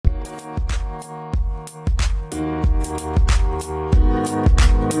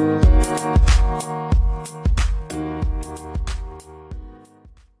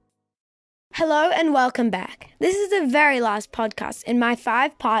Hello and welcome back. This is the very last podcast in my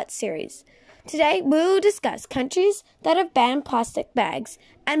 5-part series. Today we will discuss countries that have banned plastic bags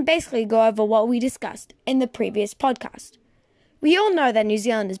and basically go over what we discussed in the previous podcast. We all know that New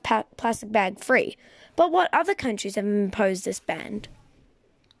Zealand is plastic bag free, but what other countries have imposed this ban?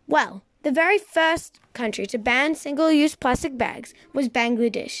 Well, the very first country to ban single-use plastic bags was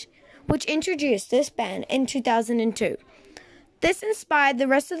Bangladesh, which introduced this ban in 2002. This inspired the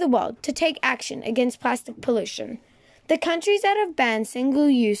rest of the world to take action against plastic pollution. The countries that have banned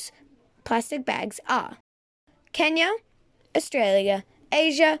single-use plastic bags are Kenya, Australia,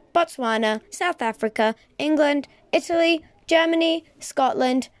 Asia, Botswana, South Africa, England, Italy, Germany,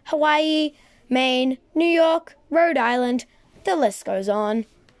 Scotland, Hawaii, Maine, New York, Rhode Island. The list goes on.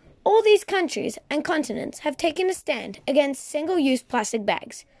 All these countries and continents have taken a stand against single-use plastic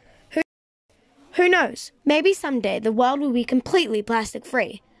bags. Who knows? Maybe someday the world will be completely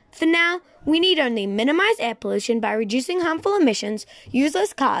plastic-free. For now, we need only minimize air pollution by reducing harmful emissions, use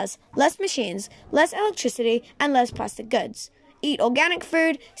less cars, less machines, less electricity, and less plastic goods. Eat organic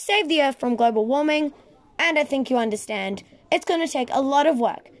food, save the earth from global warming, and I think you understand, it's going to take a lot of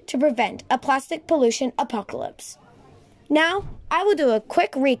work to prevent a plastic pollution apocalypse. Now, I will do a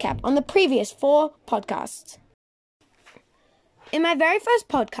quick recap on the previous 4 podcasts. In my very first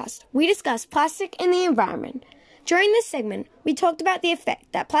podcast, we discussed plastic in the environment. During this segment, we talked about the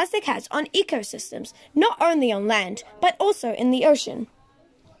effect that plastic has on ecosystems, not only on land, but also in the ocean.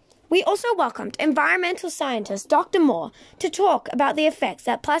 We also welcomed environmental scientist Dr. Moore to talk about the effects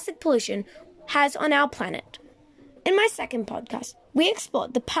that plastic pollution has on our planet. In my second podcast, we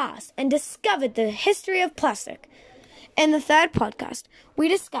explored the past and discovered the history of plastic. In the third podcast, we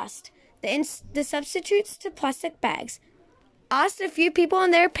discussed the substitutes to plastic bags, asked a few people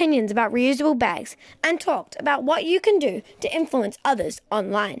on their opinions about reusable bags, and talked about what you can do to influence others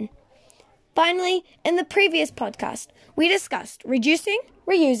online. Finally, in the previous podcast, we discussed reducing,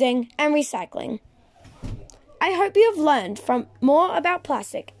 reusing, and recycling. I hope you have learned more about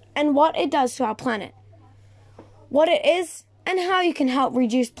plastic and what it does to our planet, what it is, and how you can help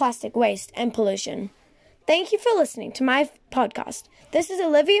reduce plastic waste and pollution. Thank you for listening to my podcast. This is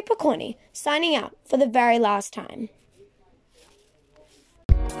Olivia Picorni signing out for the very last time.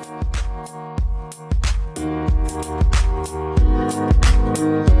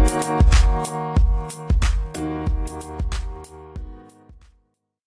 Thank you.